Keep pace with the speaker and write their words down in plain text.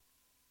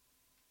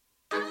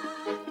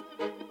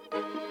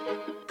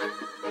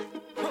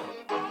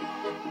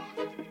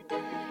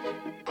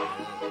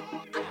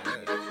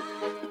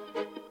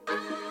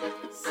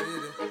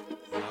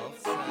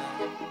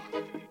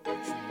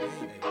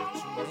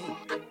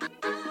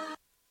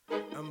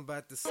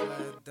about to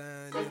slide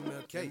down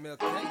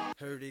MLK.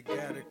 Heard it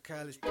got a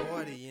college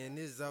party and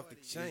it's off the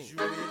chain.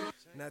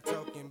 Not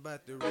talking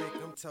about the Rick,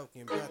 I'm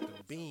talking about the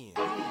Ben.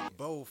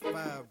 Bowl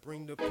 5,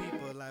 bring the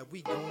people like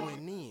we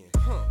going in.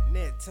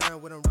 That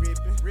time when I'm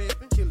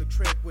ripping, kill a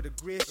track with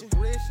aggression.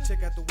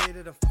 Check out the way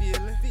that I'm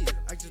feeling.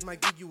 I just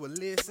might give you a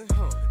listen.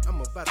 I'm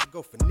about to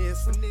go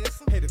finessing.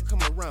 Had to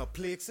come around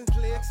plexing.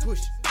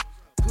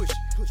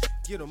 Push,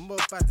 get them up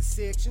out the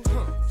section.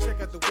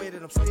 Check out the way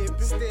that I'm stepping.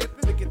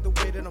 Look at the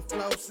way that I'm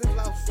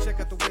flossing.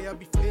 Check out the way I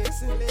be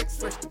flexing.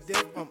 Fresh to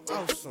death, I'm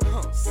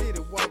awesome. City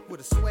walk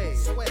with a swag.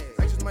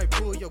 I just might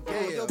pull your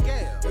gal.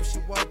 If she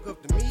walk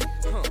up to me,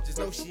 just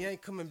know she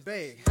ain't coming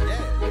back.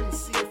 Let me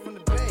see it from the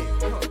back.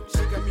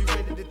 She got me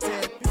ready to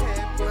tap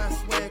it. My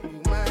swag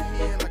with my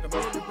hand like a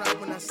milli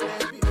rock when I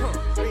snap it.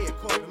 Red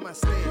carpet, my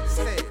stab.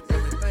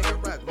 Everything I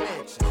rock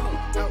matching.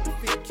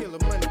 Outfit killer,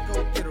 money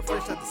go get her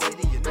fresh out the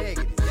city, you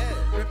negative.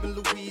 Reppin'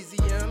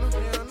 Louisiana,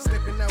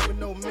 stepping out with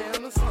no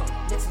manners.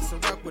 Mixing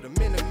some rock with a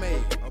Minute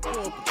Maid. I'm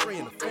poor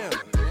portraying a family.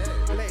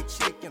 Black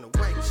chick and a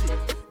white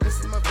chick. This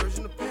is my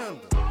version of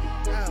Panda.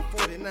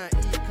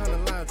 I-49E kind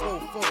of lines,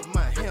 both of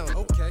my helmet.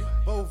 Okay,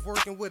 both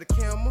working with a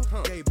camera.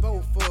 Gave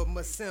both of them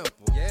a sample.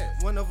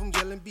 One of them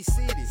yelling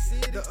B.city.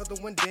 The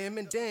other one damn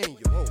and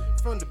Daniel.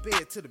 From the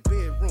bed to the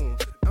bedroom.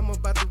 I'm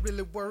about to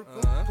really work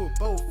them. Put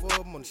both of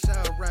them on the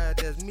shower ride.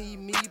 That's me,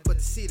 but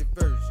the city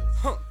version.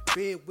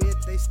 Bed wet,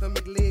 they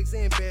stomach, legs,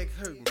 and back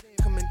hurting.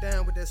 Coming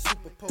down with that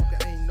super poker,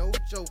 ain't no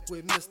joke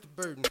with Mr.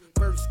 Burden.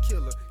 Verse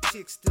killer,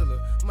 chick stiller,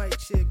 mic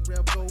check,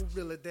 rap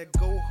gorilla, that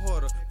go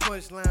harder.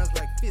 Punchlines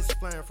like fist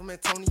flying from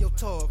Antonio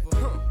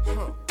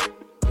Tarver.